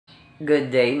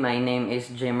Good day, my name is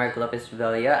Jamer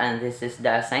Bello, and this is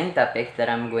the assigned topic that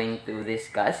I'm going to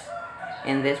discuss.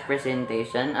 In this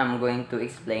presentation, I'm going to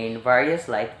explain various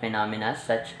light phenomena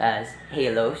such as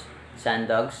halos,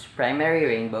 sundogs, primary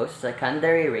rainbows,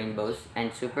 secondary rainbows, and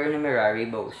supernumerary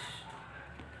bows.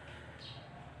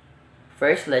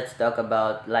 First, let's talk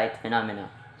about light phenomena.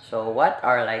 So, what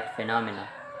are light phenomena?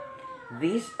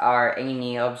 These are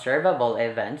any observable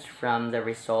events from the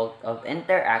result of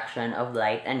interaction of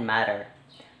light and matter.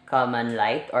 Common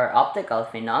light or optical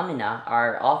phenomena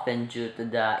are often due to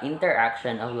the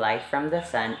interaction of light from the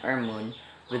sun or moon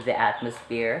with the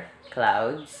atmosphere,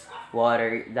 clouds,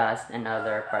 water, dust, and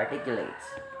other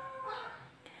particulates.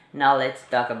 Now let's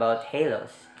talk about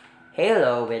halos.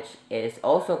 Halo, which is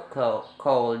also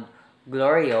called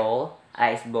gloriole,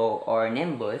 ice bow, or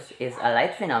nimbus, is a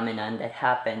light phenomenon that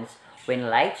happens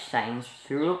when light shines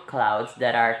through clouds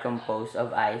that are composed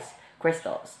of ice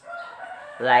crystals.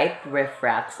 Light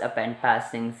refracts upon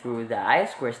passing through the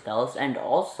ice crystals and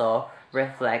also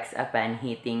reflects upon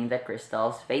hitting the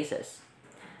crystal's faces.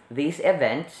 These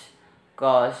events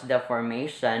cause the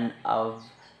formation of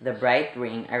the bright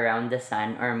ring around the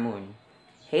sun or moon.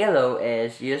 Halo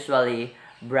is usually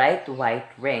bright white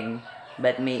ring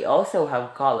but may also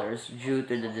have colors due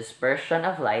to the dispersion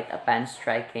of light upon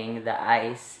striking the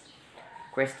ice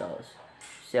crystals.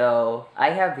 So I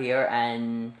have here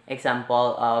an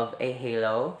example of a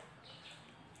halo.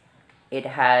 It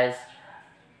has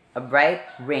a bright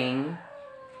ring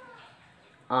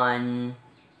on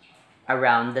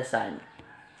around the sun.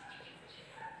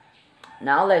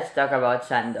 Now let's talk about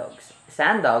sundogs.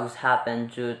 Sundogs happen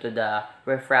due to the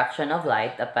refraction of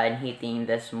light upon hitting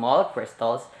the small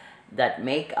crystals that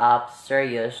make up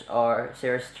cirrus or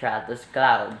cirrostratus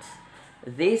clouds.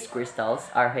 These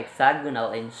crystals are hexagonal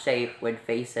in shape with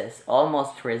faces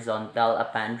almost horizontal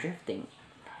upon drifting.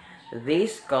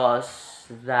 These cause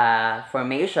the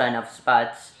formation of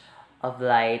spots of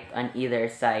light on either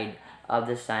side of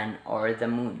the sun or the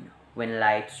moon when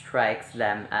light strikes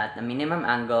them at a minimum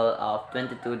angle of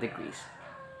 22 degrees.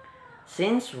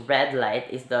 Since red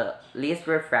light is the least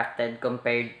refracted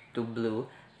compared to blue,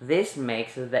 this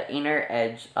makes the inner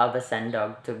edge of a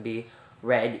sundog to be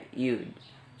red-hued.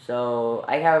 So,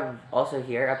 I have also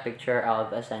here a picture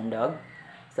of a sundog.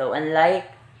 So, unlike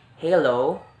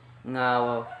halo,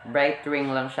 na bright ring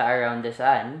lang siya around the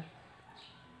sun,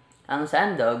 ang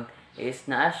sundog is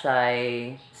naa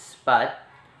siya spot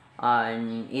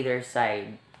on either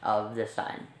side of the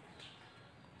sun.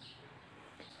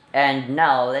 And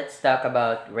now, let's talk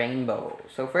about rainbow.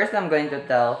 So, first I'm going to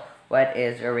tell what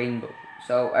is a rainbow.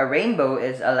 So, a rainbow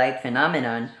is a light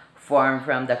phenomenon formed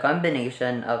from the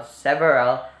combination of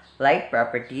several light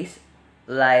properties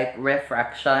like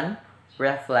refraction,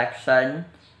 reflection,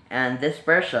 and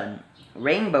dispersion.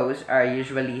 Rainbows are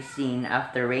usually seen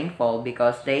after rainfall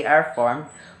because they are formed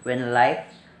when light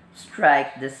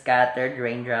strikes the scattered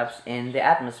raindrops in the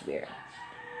atmosphere.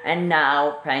 And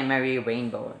now, primary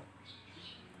rainbow.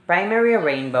 Primary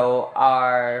rainbow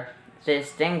are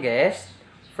distinguished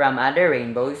from other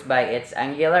rainbows by its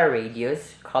angular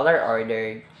radius, color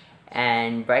order,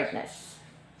 and brightness.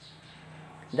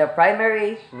 The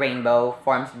primary rainbow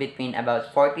forms between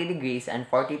about 40 degrees and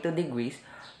 42 degrees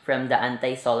from the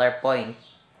anti-solar point.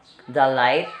 The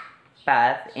light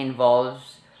path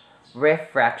involves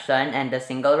refraction and a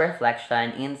single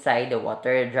reflection inside the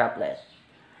water droplet.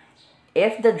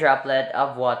 If the droplet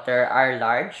of water are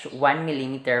large, 1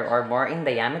 millimeter or more in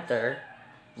diameter,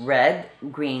 red,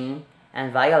 green,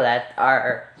 and violet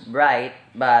are bright,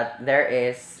 but there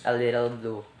is a little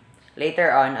blue.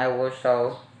 Later on, I will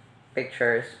show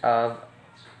pictures of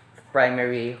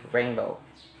primary rainbow.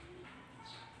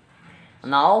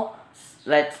 Now,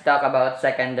 let's talk about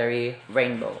secondary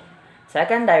rainbow.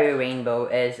 Secondary rainbow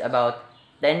is about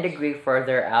 10 degrees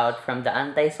further out from the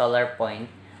anti-solar point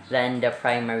than the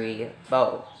primary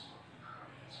bow.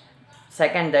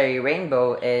 Secondary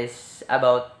rainbow is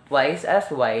about twice as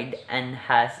wide and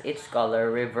has its color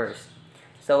reversed.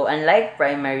 So unlike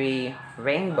primary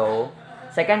rainbow,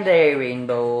 secondary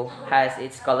rainbow has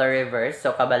its color reversed,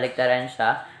 so kabaliktaran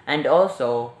siya. And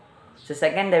also, sa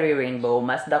secondary rainbow,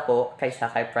 mas dako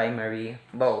kaysa kay primary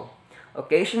bow.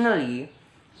 Occasionally,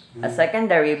 a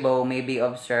secondary bow may be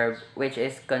observed which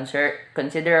is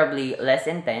considerably less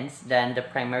intense than the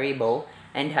primary bow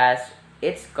and has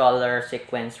its color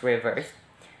sequence reversed.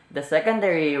 The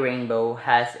secondary rainbow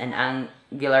has an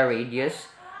angular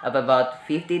radius of about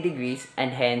 50 degrees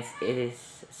and hence it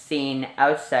is seen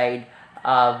outside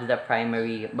of the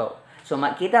primary bow. So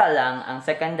makita lang ang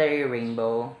secondary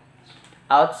rainbow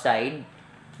outside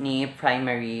ni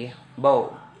primary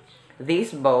bow.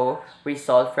 These bow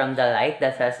result from the light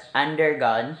that has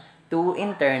undergone two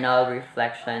internal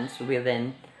reflections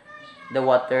within the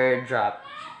water drop.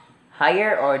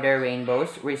 Higher order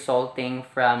rainbows resulting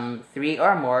from three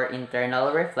or more internal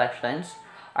reflections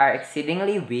are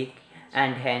exceedingly weak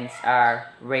and hence are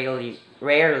rarely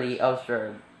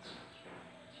observed.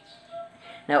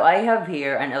 Now I have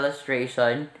here an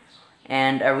illustration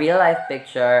and a real-life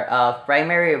picture of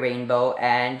primary rainbow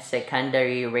and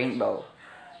secondary rainbow.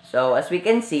 So as we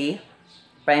can see,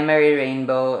 primary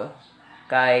rainbow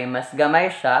kay mas gamay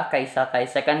siya kaysa kay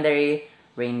secondary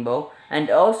rainbow,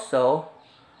 and also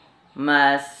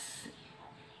mas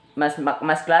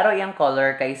klaro yung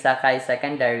color kaysa kay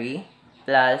secondary,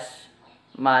 plus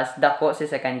mas dako si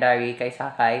secondary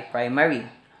kaysa kay primary.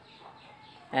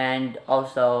 And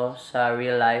also sa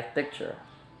real life picture.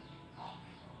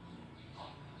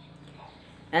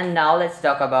 And now let's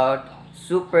talk about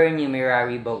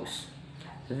supernumerary bows.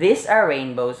 These are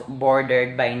rainbows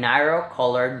bordered by narrow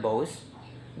colored bows,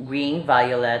 green,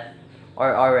 violet,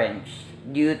 or orange,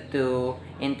 due to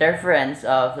interference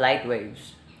of light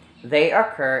waves. They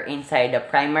occur inside the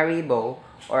primary bow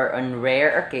or on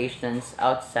rare occasions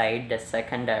outside the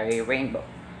secondary rainbow.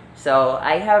 So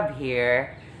I have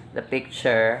here the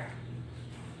picture,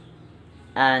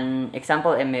 an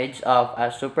example image of a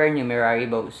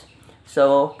supernumerary bows.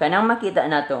 So kanang makita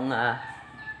nato nga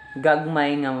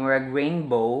gagmay nga murag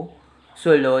rainbow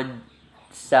sulod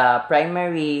sa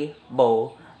primary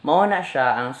bow, mao na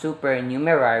siya ang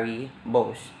supernumerary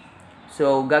bows.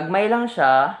 So gagmay lang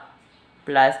siya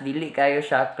plus dili kayo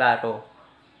siya klaro.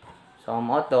 So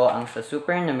mao to ang sa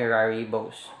supernumerary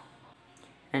bows.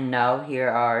 And now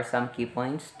here are some key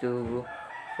points to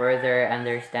further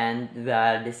understand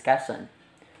the discussion.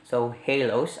 So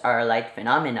halos are light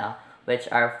phenomena which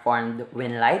are formed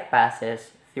when light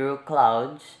passes through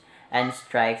clouds and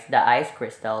strikes the ice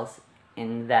crystals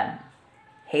in them.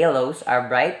 Halos are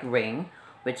bright ring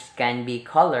which can be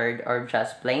colored or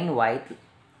just plain white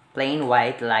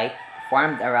light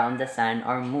formed around the sun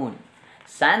or moon.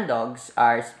 Sundogs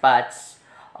are spots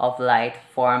of light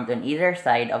formed on either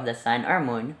side of the sun or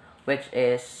moon, which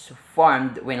is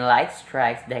formed when light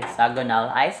strikes the hexagonal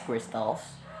ice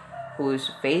crystals whose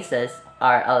faces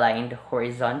are aligned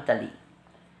horizontally.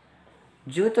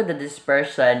 Due to the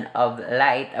dispersion of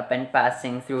light upon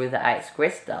passing through the ice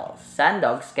crystals,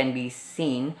 sundogs can be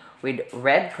seen with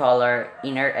red color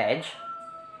inner edge,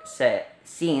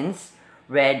 since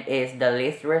red is the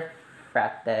least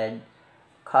refracted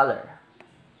color.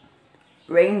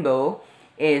 Rainbow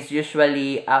is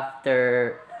usually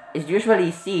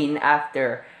seen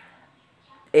after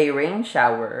a rain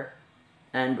shower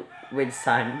and with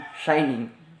sun shining.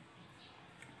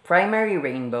 Primary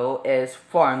rainbow is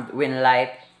formed when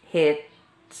light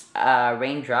hits a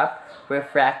raindrop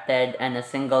refracted and a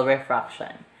single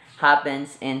refraction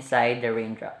happens inside the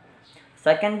raindrop.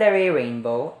 Secondary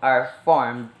rainbow are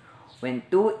formed when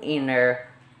two inner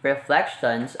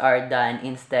reflections are done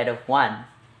instead of one.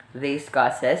 This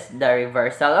causes the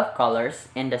reversal of colors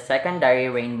in the secondary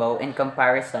rainbow in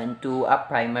comparison to a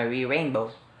primary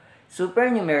rainbow.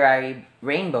 Supernumerary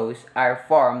rainbows are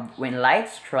formed when light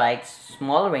strikes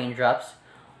small raindrops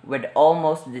with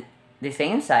almost the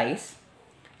same size.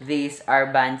 These are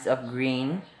bands of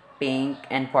green, pink,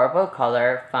 and purple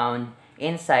color found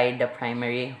inside the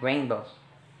primary rainbow.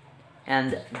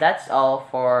 And that's all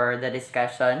for the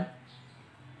discussion.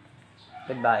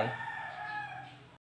 Goodbye.